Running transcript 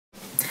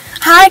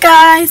Hi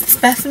guys, it's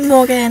Beth and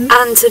Morgan.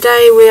 And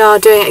today we are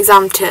doing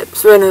exam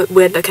tips. We're in a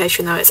weird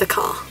location though, it's a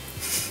car.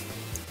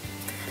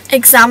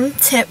 Exam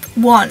tip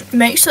 1.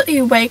 Make sure that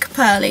you wake up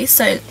early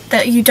so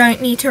that you don't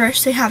need to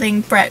rush to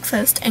having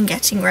breakfast and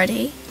getting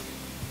ready.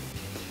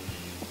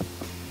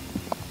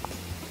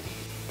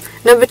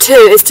 Number 2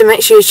 is to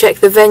make sure you check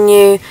the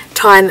venue,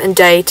 time and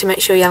day to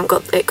make sure you haven't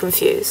got it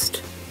confused.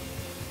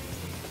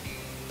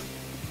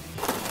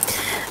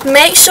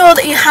 Make sure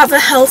that you have a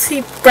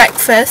healthy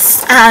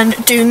breakfast and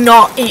do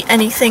not eat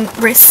anything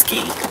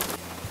risky.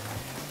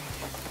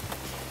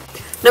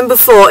 Number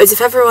 4 is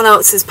if everyone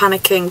else is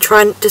panicking,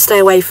 try to stay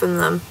away from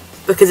them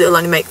because it will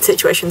only make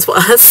situations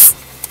worse.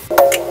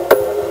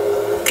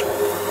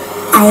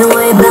 I don't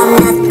worry about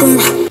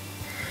nothing.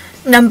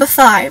 Number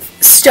 5.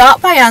 Start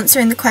by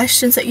answering the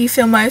questions that you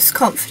feel most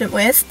confident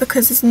with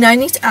because there's no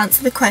need to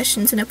answer the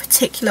questions in a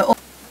particular order.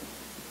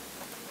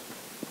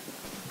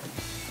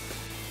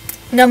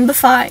 Number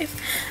 5.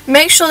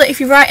 Make sure that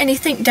if you write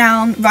anything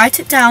down, write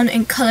it down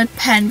in coloured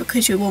pen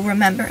because you will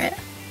remember it.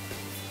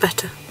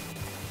 Better.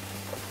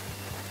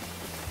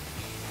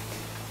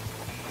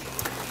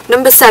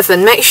 Number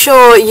 7. Make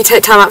sure you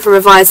take time out for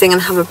revising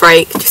and have a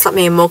break, just like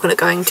me and Morgan are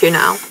going to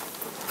now.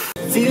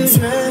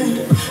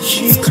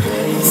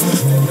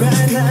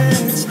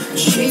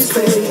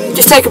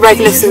 Just take a break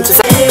and listen to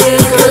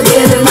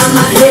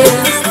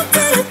something.